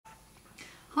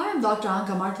Hi, I'm Dr.Anca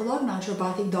Martalog,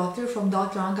 naturopathic doctor from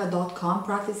Dr.Anca.com,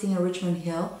 practicing in Richmond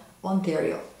Hill,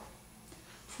 Ontario.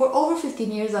 For over 15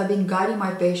 years, I've been guiding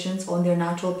my patients on their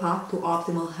natural path to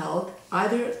optimal health,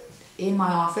 either in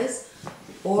my office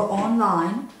or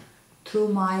online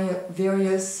through my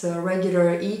various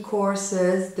regular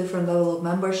e-courses, different level of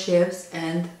memberships,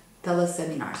 and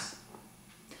teleseminars.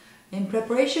 In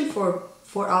preparation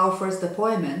for our first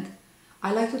appointment,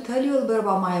 I'd like to tell you a little bit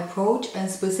about my approach, and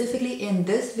specifically in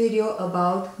this video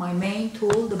about my main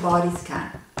tool, the body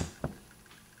scan.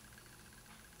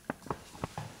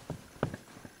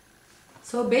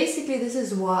 So basically this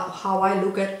is how I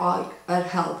look at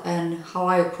health and how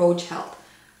I approach health.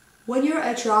 When you're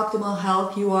at your optimal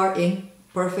health, you are in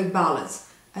perfect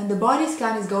balance. And the body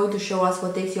scan is going to show us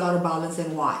what takes you out of balance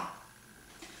and why.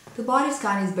 The body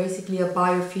scan is basically a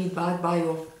biofeedback,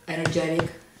 bioenergetic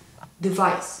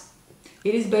device.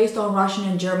 It is based on Russian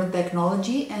and German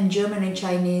technology and German and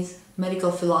Chinese medical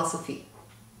philosophy.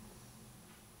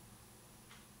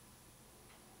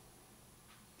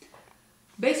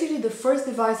 Basically, the first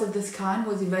device of this kind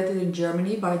was invented in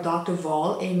Germany by Dr.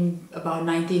 Voll in about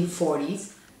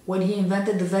 1940s when he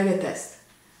invented the Vega test.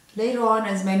 Later on,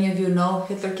 as many of you know,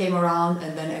 Hitler came around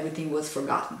and then everything was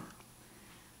forgotten.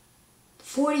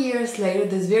 40 years later,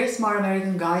 this very smart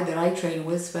American guy that I trained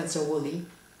with, Spencer Woolley,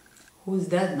 who's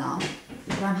dead now,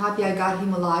 but I'm happy I got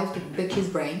him alive to pick his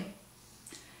brain.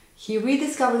 He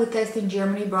rediscovered the test in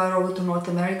Germany, brought it over to North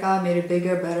America, made it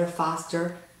bigger, better,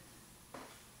 faster,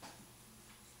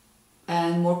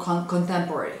 and more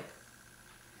contemporary.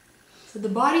 So the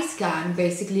body scan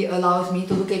basically allows me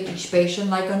to look at each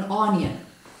patient like an onion,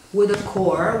 with a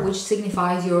core which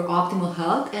signifies your optimal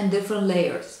health and different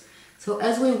layers. So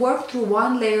as we work through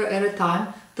one layer at a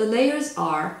time, the layers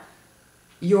are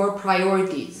your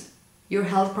priorities, your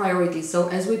health priorities. So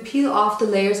as we peel off the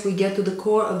layers, we get to the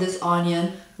core of this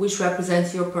onion, which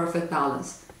represents your perfect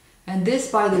balance. And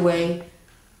this, by the way,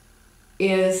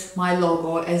 is my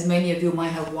logo, as many of you might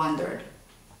have wondered.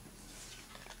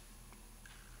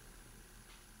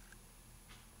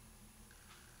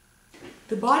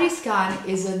 The body scan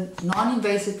is a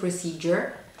non-invasive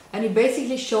procedure, and it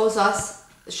basically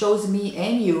shows me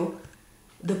and you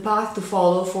the path to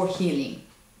follow for healing.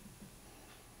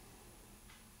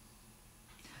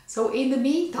 So in the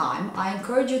meantime, I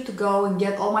encourage you to go and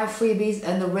get all my freebies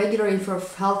and the regular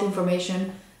health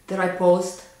information that I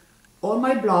post on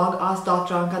my blog,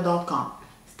 AskDrAnca.com.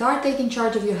 Start taking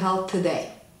charge of your health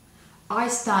today. I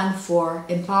stand for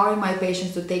empowering my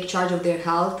patients to take charge of their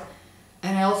health,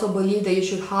 and I also believe that you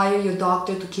should hire your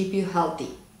doctor to keep you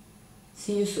healthy.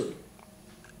 See you soon.